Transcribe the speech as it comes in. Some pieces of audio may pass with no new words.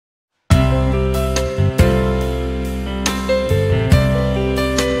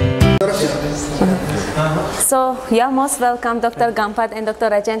So you are most welcome, Dr. Ganpat and Dr.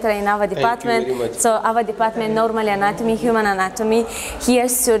 Rajendra in our department. Thank you very much. So our department, normal anatomy, human anatomy. Here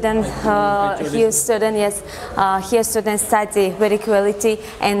students study very quality,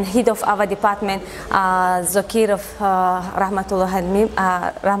 and head of our department, Zakirov Rahmatullah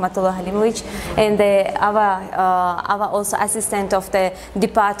Halimovic, and our also assistant of the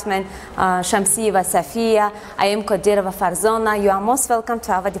department, Shamsieva Safia. I am Kodirova Farzona. You are most welcome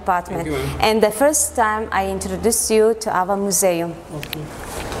to our department. And the first time I introduce you to our museum. Okay.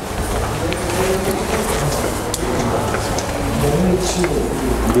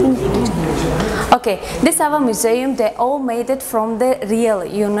 Okay, this our museum, they all made it from the real,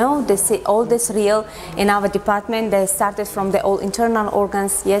 you know, they see all this real in our department. They started from the all internal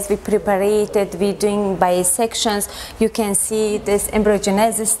organs. Yes, we prepared it, we doing by sections. You can see this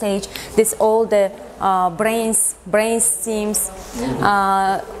embryogenesis stage, this all the brain stems,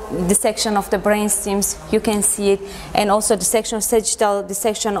 dissection of the brain stems, you can see it, and also dissection of sagittal,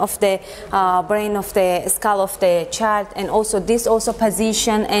 dissection of the brain of the skull of the child, and also this also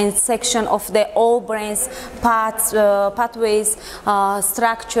position and section of the all brains parts, pathways,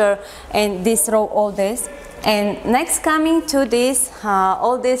 structure, and this row, all this. And next coming to this,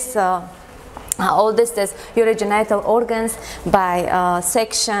 all this urogenital organs by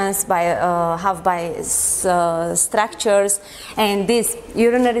sections, by structures, and this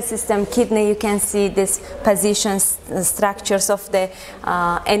urinary system, kidney, you can see this positions, structures of the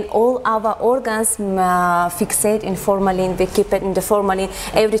and all our organs fixate in formalin. We keep it in the formalin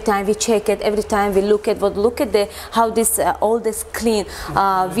every time we check it, every time we look at the how this all this clean.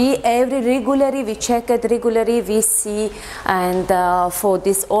 We regularly we check it regularly, we see, and for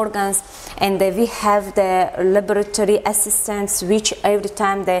these organs, and we have the laboratory assistants which every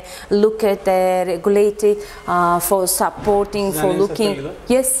time they look at the regulated for supporting, for looking.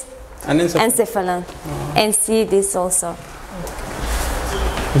 Yes, encephalon. And see this also.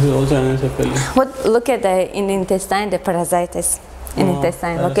 This is also anencephaly. What, look at the in intestine, the parasites. In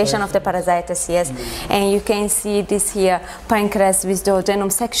intestine, location of the parasites, yes. And you can see this here, pancreas with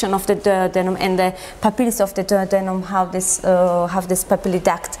duodenum, section of the duodenum, and the papillae of the duodenum, how this papillary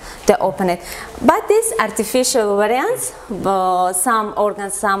duct, they open it. But these artificial variants, some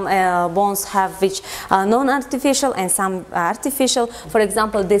organs, some bones have which non-artificial and some artificial. For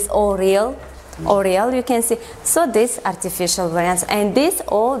example, this all real, you can see. So this artificial variants, and this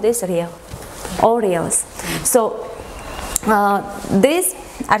all this real, all reals. So this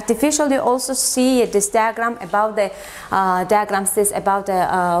artificial, you also see this diagram about the diagrams this about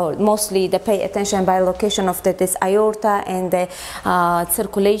the mostly the pay attention by location of this aorta and the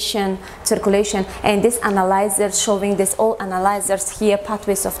circulation, and this analyzer showing this all analyzers here,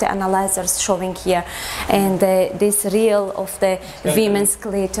 pathways of the analyzers showing here, and this reel of the women's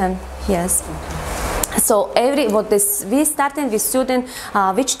skeleton. Yes. So we started with student,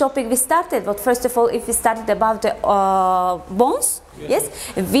 which topic we started? But first of all, if we started about the bones, yes,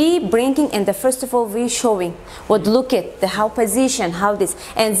 we bringing, and first of all we showing what, look at the how position, how this,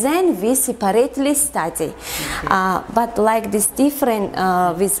 and then we separately study. But like this different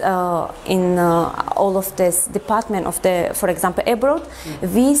with in all of this department of the, for example, abroad,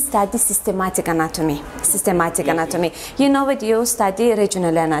 we study systematic anatomy. You know what, you study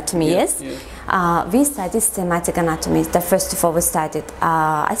regional anatomy, yes? We study systematic anatomy. First of all, we studied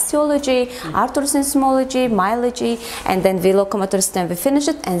osteology, arthrosynsmology, myology, and then we locomotor system. We finished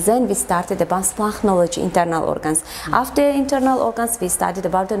it, and then we started about splachnology, internal organs. After internal organs, we studied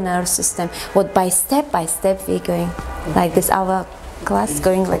about the nerve system. What by step we going like this. Our class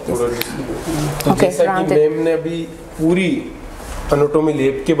going like this. Okay, जैसा कि ma'am ने अभी पूरी anatomy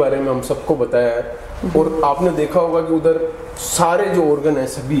lab के बारे में हम सबको बताया है, और आपने देखा होगा कि उधर सारे जो ऑर्गन है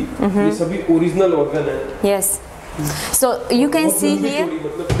सभी ये सभी ओरिजिनल ऑर्गन है. Yes. So you can see here.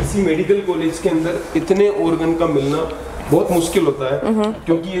 मतलब किसी मेडिकल कॉलेज के अंदर इतने ऑर्गन का मिलना बहुत मुश्किल होता है,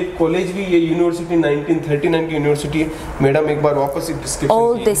 क्योंकि ये कॉलेज भी, ये यूनिवर्सिटी 1939 की यूनिवर्सिटी. मैडम एक बार वापस से description.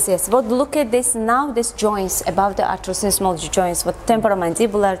 All this, yes. But look at this now. This joints about the arthrosynsmology joints, what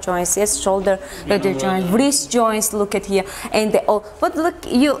temporomandibular joints, yes, shoulder joint, wrist joints. Look at here, and they all. But look,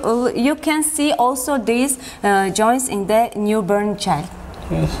 you can see also these joints in the newborn child.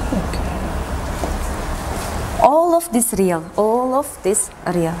 Yes. Okay. All of this real. All of this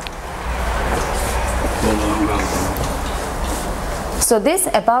real. So this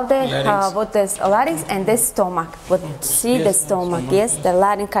about the what the larynx and the stomach. What see the stomach? Yes, the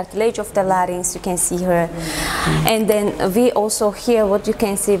larynx, cartilage of the larynx. You can see here, and then we also here what you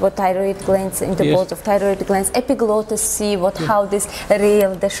can see what thyroid glands in the both of thyroid glands, epiglottis. See what how this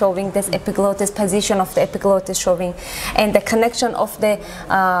real the showing this epiglottis position of the epiglottis showing, and the connection of the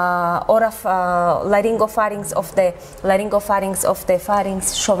laryngopharynx of the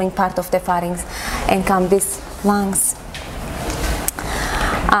pharynx showing part of the pharynx, and come this lungs.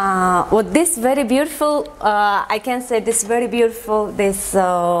 With this very beautiful, I can say this very beautiful, this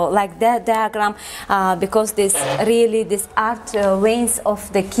like that diagram, because this really this veins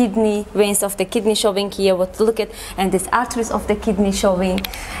of the kidney showing here. What look at, and this arteries of the kidney showing,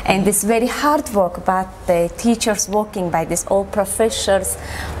 and this very hard work, but the teachers working by this, all professors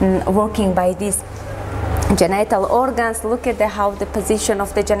working by this. Genital organs. Look at how the position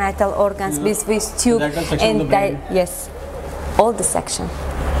of the genital organs with tube and yes, all the section.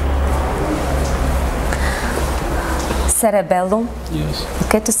 Cerebellum. Yes.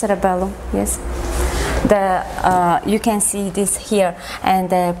 Okay, to cerebellum. Yes. The you can see this here, and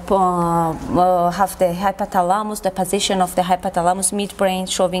the have the hypothalamus, the position of the hypothalamus midbrain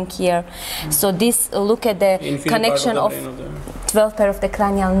showing here. So this look at the connection of 12 pair of the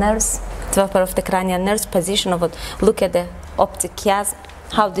cranial nerves. 12 pair of the cranial nerves position of it. Look at the optic chiasm,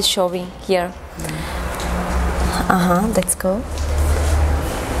 how this showing here. Let's go.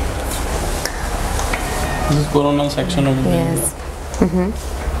 This is coronal section of the brain. Yes.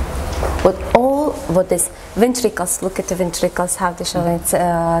 What this ventricles, look at the ventricles, how they show it,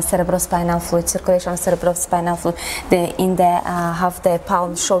 cerebrospinal fluid, circulation of cerebrospinal fluid, have the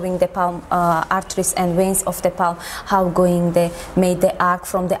palm showing the palm arteries and veins of the palm, how going they made the arc,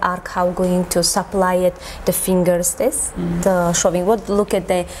 from the arc how going to supply it, the fingers, this, the showing what, look at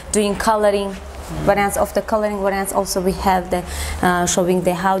the doing coloring, variants of the coloring variants. Also we have the showing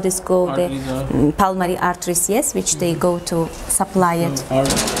the how this go arteries the pulmonary arteries, yes, which they go to supply it.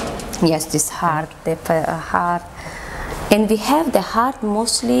 Yes, this heart, the heart, and we have the heart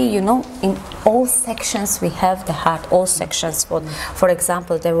mostly, you know, in all sections we have the heart, all sections. For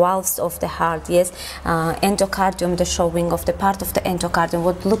example, the valves of the heart, yes, endocardium, the showing of the part of the endocardium.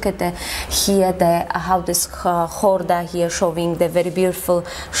 What look at the here the how this chorda here showing the very beautiful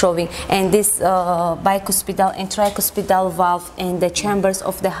showing, and this bicuspidal and tricuspidal valve and the chambers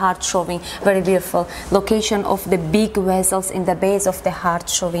of the heart showing very beautiful location of the big vessels in the base of the heart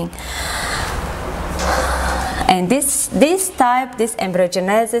showing. And this type, this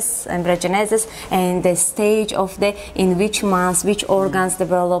embryogenesis, and the stage of the in which months, which organs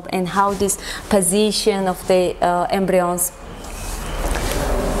develop, and how this position of the embryons.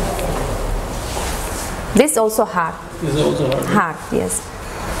 This also heart. This is also heart. Heart, yes.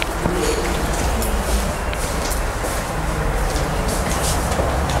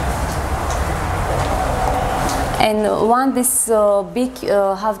 And one this big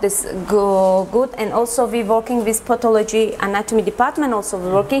have this good, and also we working with pathology anatomy department. Also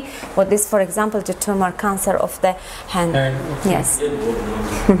we working with this, for example, the tumor cancer of the hand. Yes.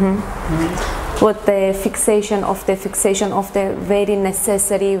 With the fixation of the very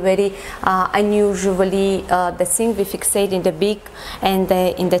necessary, very unusually the thing we fixate in the beak and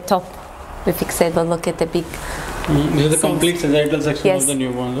in the top. We fixate, but look at the beak. This is the complete sagittal section of the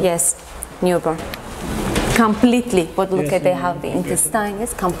newborn. Right? Yes, newborn. Completely, but look at they have the intestine,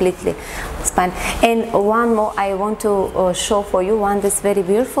 yes, completely spine. And one more I want to show for you, one that's very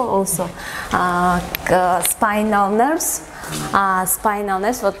beautiful also, spinal nerves. Spinal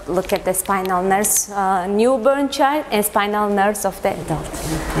nerves, look at the spinal nerves, newborn child, and spinal nerves of the adult.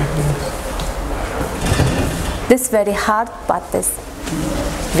 This very hard, but this,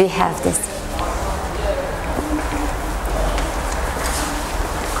 we have this.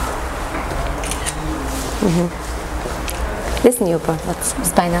 This newborn,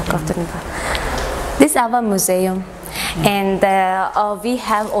 spinal cord newborn. This is our museum, and we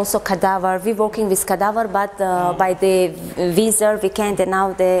have also cadaver. We working with cadaver, but by the visa we can't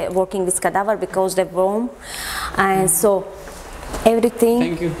now they working with cadaver because they're warm, and so everything.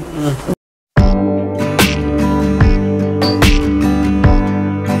 Thank you.